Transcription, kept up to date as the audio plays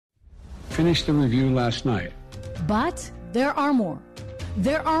finished the review last night. But there are more.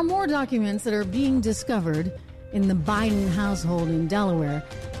 There are more documents that are being discovered in the Biden household in Delaware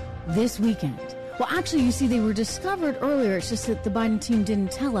this weekend. Well, actually, you see, they were discovered earlier. It's just that the Biden team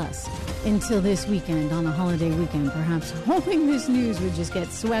didn't tell us until this weekend, on a holiday weekend, perhaps hoping this news would just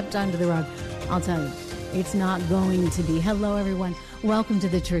get swept under the rug. I'll tell you, it's not going to be. Hello, everyone. Welcome to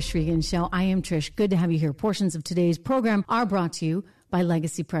the Trish Regan Show. I am Trish. Good to have you here. Portions of today's program are brought to you by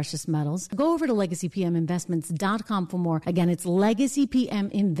Legacy Precious Metals. Go over to LegacyPMInvestments.com for more. Again, it's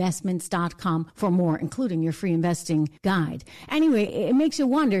LegacyPMInvestments.com for more, including your free investing guide. Anyway, it makes you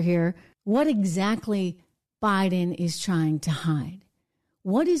wonder here, what exactly Biden is trying to hide.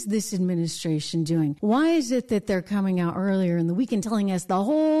 What is this administration doing? Why is it that they're coming out earlier in the weekend telling us the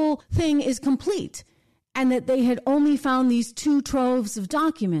whole thing is complete and that they had only found these 2 troves of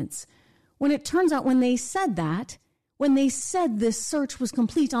documents, when it turns out when they said that, when they said this search was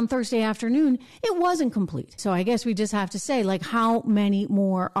complete on Thursday afternoon, it wasn't complete. So I guess we just have to say, like, how many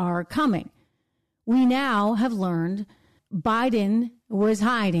more are coming? We now have learned Biden was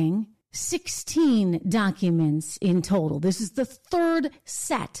hiding 16 documents in total. This is the 3rd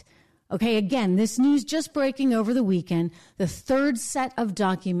set. Okay, again, this news just breaking over the weekend. The 3rd set of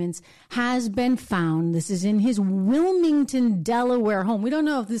documents has been found. This is in his Wilmington, Delaware home. We don't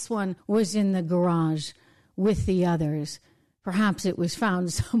know if this one was in the garage with the others. Perhaps it was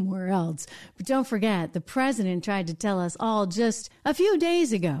found somewhere else. But don't forget, the president tried to tell us all just a few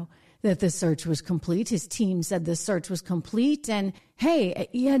days ago that the search was complete. His team said the search was complete. And hey,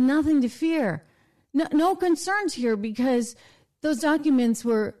 you had nothing to fear. No concerns here because those documents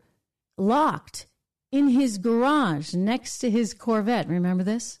were locked in his garage next to his Corvette. Remember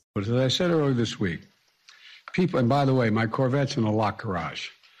this? But as I said earlier this week, people, and by the way, my Corvette's in a locked garage.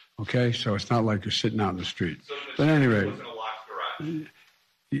 Okay, so it's not like you're sitting out in the street. But anyway,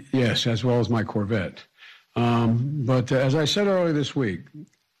 yes, as well as my Corvette. But as I said earlier this week,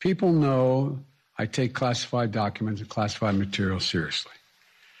 people know I take classified documents and classified material seriously.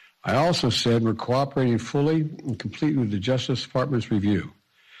 I also said we're cooperating fully and completely with the Justice Department's review.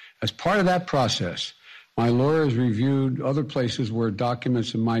 As part of that process, my lawyers reviewed other places where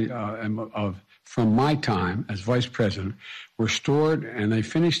documents in from my time as vice president were stored, and they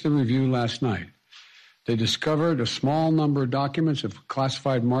finished the review last night. They discovered a small number of documents of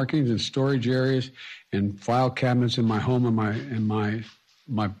classified markings in storage areas and file cabinets in my home and my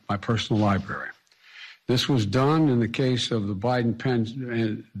personal library. This was done in the case of the Biden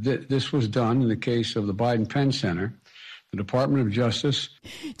Penn. This was done in the case of the Biden Penn Center, the Department of Justice.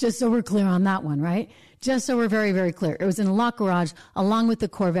 Just so we're clear on that one, right? Just so we're very, very clear. It was in a locked garage along with the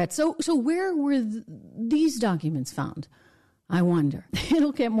Corvette. So where were these documents found? I wonder.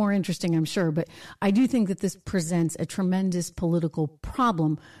 It'll get more interesting, I'm sure. But I do think that this presents a tremendous political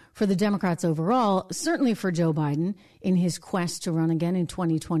problem for the Democrats overall, certainly for Joe Biden in his quest to run again in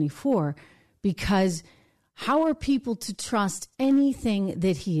 2024, because how are people to trust anything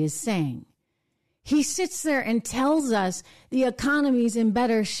that he is saying? He sits there and tells us the economy's in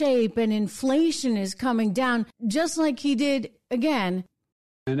better shape and inflation is coming down, just like he did again.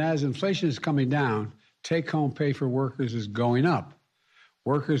 And as inflation is coming down, take-home pay for workers is going up.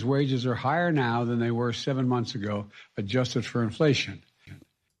 Workers' wages are higher now than they were 7 months ago, adjusted for inflation.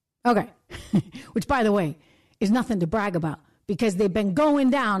 Okay, which, by the way, is nothing to brag about because they've been going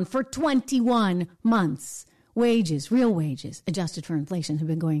down for 21 months. Wages, real wages, adjusted for inflation, have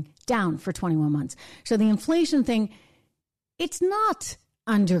been going down for 21 months. So the inflation thing, it's not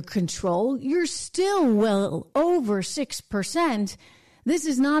under control. You're still well over 6%. This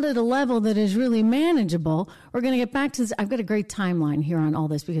is not at a level that is really manageable. We're going to get back to this. I've got a great timeline here on all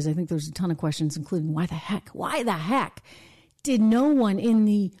this because I think there's a ton of questions, including why the heck did no one in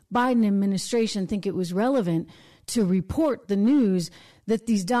the Biden administration think it was relevant to report the news that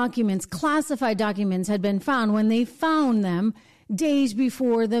these documents, classified documents, had been found when they found them days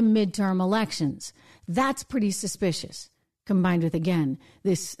before the midterm elections? That's pretty suspicious. Combined with, again,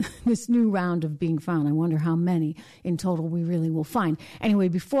 this new round of being found. I wonder how many in total we really will find. Anyway,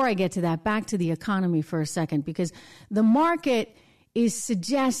 before I get to that, back to the economy for a second, because the market is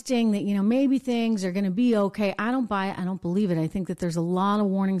suggesting that, maybe things are going to be okay. I don't buy it. I don't believe it. I think that there's a lot of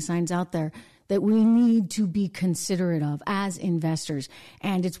warning signs out there that we need to be considerate of as investors.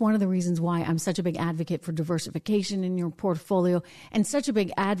 And it's one of the reasons why I'm such a big advocate for diversification in your portfolio and such a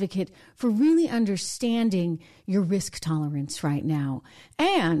big advocate for really understanding your risk tolerance right now.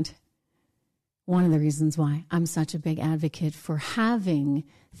 And one of the reasons why I'm such a big advocate for having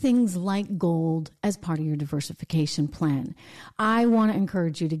things like gold as part of your diversification plan. I want to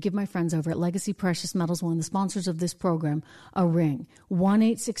encourage you to give my friends over at Legacy Precious Metals, one of the sponsors of this program, a ring.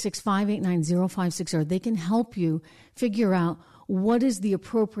 1-866-589-0560. They can help you figure out what is the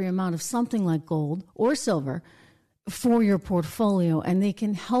appropriate amount of something like gold or silver for your portfolio, and they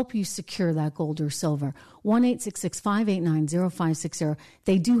can help you secure that gold or silver. 1-866-589-0560.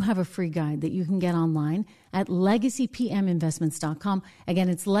 They do have a free guide that you can get online at legacypminvestments.com. Again,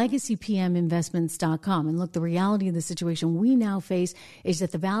 it's legacypminvestments.com. And look, the reality of the situation we now face is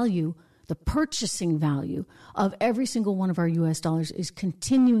that the purchasing value of every single one of our U.S. dollars is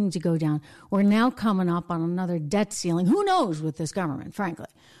continuing to go down. We're now coming up on another debt ceiling. Who knows with this government, frankly,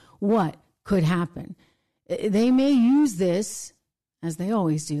 what could happen? They may use this, as they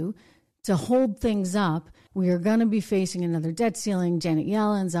always do, to hold things up. We are going to be facing another debt ceiling. Janet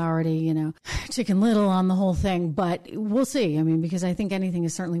Yellen's already, Chicken Little on the whole thing, but we'll see. I mean, because I think anything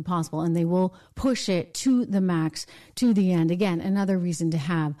is certainly possible, and they will push it to the max, to the end. Again, another reason to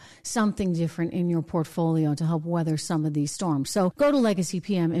have something different in your portfolio to help weather some of these storms. So go to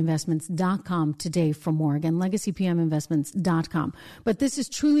legacypminvestments.com today for more. Again, legacypminvestments.com. But this is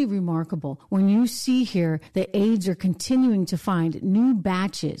truly remarkable when you see here that aides are continuing to find new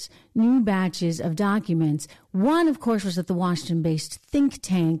batches of documents. One, of course, was at the Washington-based think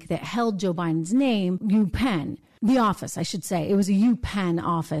tank that held Joe Biden's name, UPenn. The office, I should say. It was a UPenn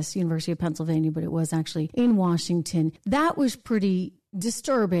office, University of Pennsylvania, but it was actually in Washington. That was pretty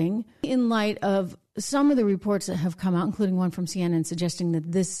disturbing in light of some of the reports that have come out, including one from CNN, suggesting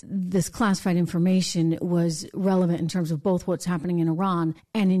that this classified information was relevant in terms of both what's happening in Iran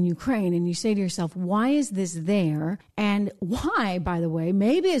and in Ukraine. And you say to yourself, why is this there? And why, by the way,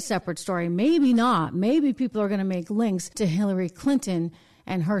 maybe a separate story, maybe not. Maybe people are going to make links to Hillary Clinton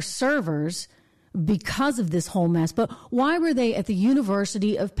and her servers because of this whole mess. But why were they at the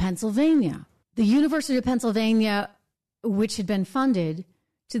University of Pennsylvania? The University of Pennsylvania, which had been funded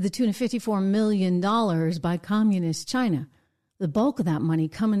to the tune of $54 million by communist China. The bulk of that money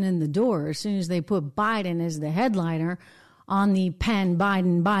coming in the door as soon as they put Biden as the headliner on the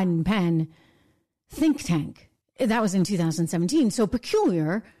Biden think tank. That was in 2017. So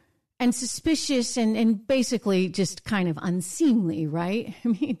peculiar and suspicious and basically just kind of unseemly, right? I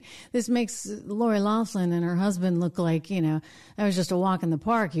mean, this makes Lori Loughlin and her husband look like, that was just a walk in the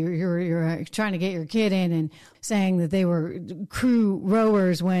park. You're trying to get your kid in and saying that they were crew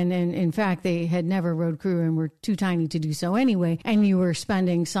rowers when in fact they had never rowed crew and were too tiny to do so anyway. And you were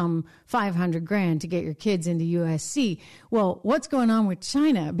spending some $500,000 to get your kids into USC. Well, what's going on with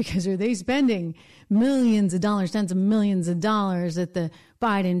China? Because are they spending millions of dollars, tens of millions of dollars at the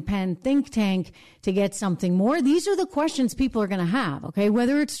Biden Penn think tank to get something more? These are the questions people are going to have, okay?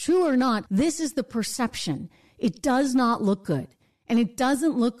 Whether it's true or not, this is the perception. It does not look good. And it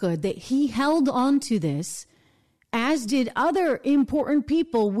doesn't look good that he held on to this, as did other important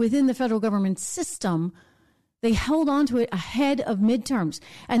people within the federal government system. They held on to it ahead of midterms,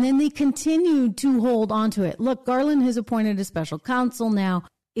 and then they continued to hold on to it. Look, Garland has appointed a special counsel now.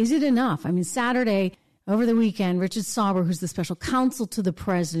 Is it enough? I mean, Saturday, over the weekend, Richard Sauber, who's the special counsel to the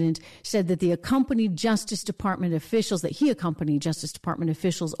president, said that he accompanied Justice Department officials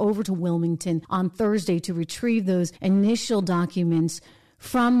over to Wilmington on Thursday to retrieve those initial documents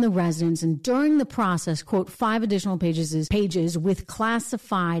from the residents. And during the process, quote, 5 additional pages with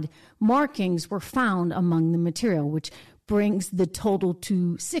classified markings were found among the material, which brings the total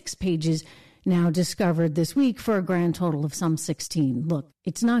to 6 pages now discovered this week for a grand total of some 16. Look,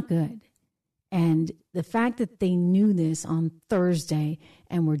 it's not good. And the fact that they knew this on Thursday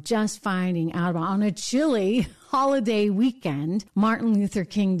and were just finding out about on a chilly holiday weekend, Martin Luther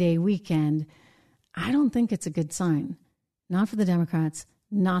King Day weekend, I don't think it's a good sign. Not for the Democrats,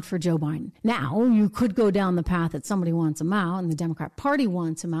 not for Joe Biden. Now, you could go down the path that somebody wants him out and the Democrat Party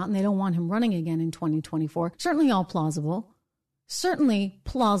wants him out and they don't want him running again in 2024. Certainly all plausible. Certainly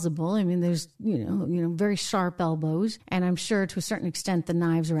plausible. I mean, there's, very sharp elbows. And I'm sure to a certain extent the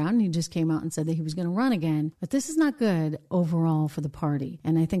knives are out. And he just came out and said that he was going to run again. But this is not good overall for the party.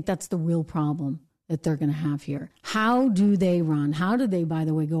 And I think that's the real problem that they're going to have here. How do they run? How do they, by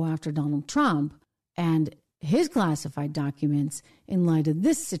the way, go after Donald Trump and his classified documents in light of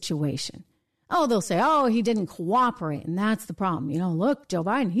this situation? Oh, they'll say, he didn't cooperate. And that's the problem. Look, Joe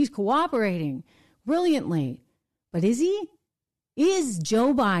Biden, he's cooperating brilliantly. But is he? Is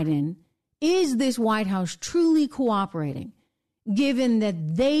Joe Biden, is this White House truly cooperating, given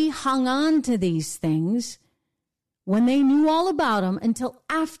that they hung on to these things when they knew all about them until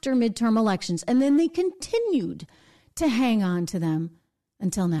after midterm elections, and then they continued to hang on to them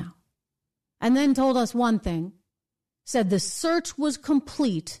until now? and then told us one thing, said the search was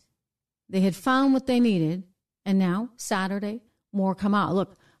complete, they had found what they needed, and now, Saturday, more come out.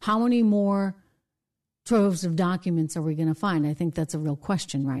 Look, how many more troves of documents are we going to find? I think that's a real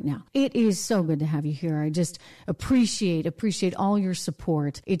question right now. It is so good to have you here. I just appreciate all your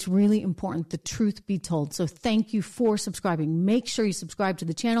support. It's really important the truth be told. So thank you for subscribing. Make sure you subscribe to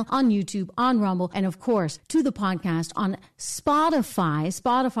the channel on YouTube, on Rumble, and of course to the podcast on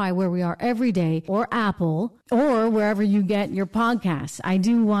Spotify where we are every day, or Apple, or wherever you get your podcasts. I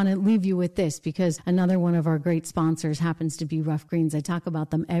do want to leave you with this because another one of our great sponsors happens to be Rough Greens. I talk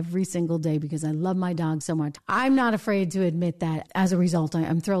about them every single day because I love my dog so much. I'm not afraid to admit that. As a result,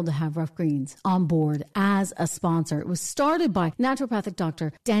 I'm thrilled to have Rough Greens on board as a sponsor. It was started by naturopathic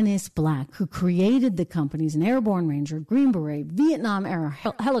Dr. Dennis Black, who created the company. He's an airborne ranger, Green Beret, Vietnam-era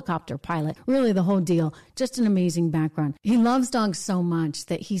helicopter pilot, really the whole deal. Just an amazing background. He loves dogs so much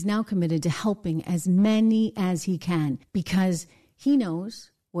that he's now committed to helping as many as he can because he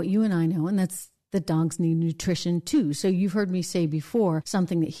knows what you and I know, and that's that dogs need nutrition too. So you've heard me say before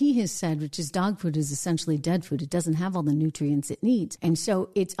something that he has said, which is dog food is essentially dead food. It doesn't have all the nutrients it needs. And so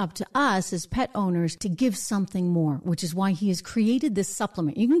it's up to us as pet owners to give something more, which is why he has created this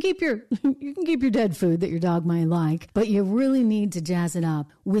supplement. You can keep your dead food that your dog might like, but you really need to jazz it up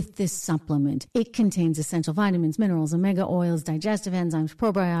with this supplement. It contains essential vitamins, minerals, omega oils, digestive enzymes,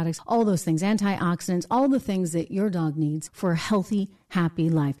 probiotics, all those things, antioxidants, all the things that your dog needs for a healthy, happy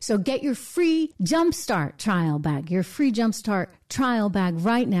life. So get your free Jumpstart trial bag,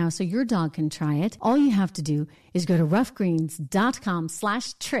 right now so your dog can try it. All you have to do is go to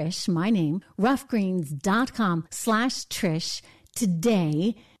roughgreens.com/Trish, my name, roughgreens.com/Trish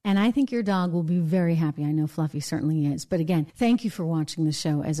today. And I think your dog will be very happy. I know Fluffy certainly is. But again, thank you for watching the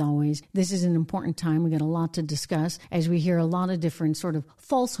show as always. This is an important time. We got a lot to discuss as we hear a lot of different sort of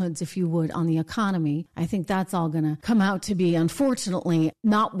falsehoods, if you would, on the economy. I think that's all going to come out to be, unfortunately,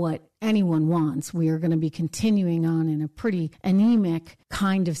 not what anyone wants. We are going to be continuing on in a pretty anemic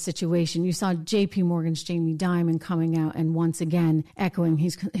kind of situation. You saw JP Morgan's Jamie Dimon coming out and once again echoing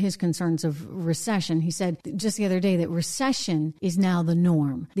his concerns of recession. He said just the other day that recession is now the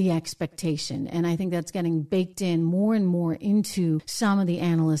norm, the expectation. And I think that's getting baked in more and more into some of the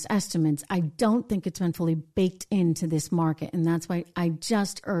analyst estimates. I don't think it's been fully baked into this market. And that's why I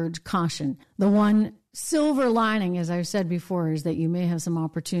just urge caution. The one silver lining, as I've said before, is that you may have some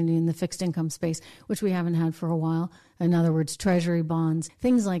opportunity in the fixed income space, which we haven't had for a while. In other words, treasury bonds,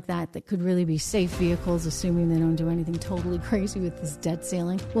 things like that could really be safe vehicles, assuming they don't do anything totally crazy with this debt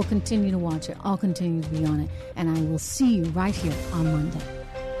ceiling. We'll continue to watch it. I'll continue to be on it. And I will see you right here on Monday.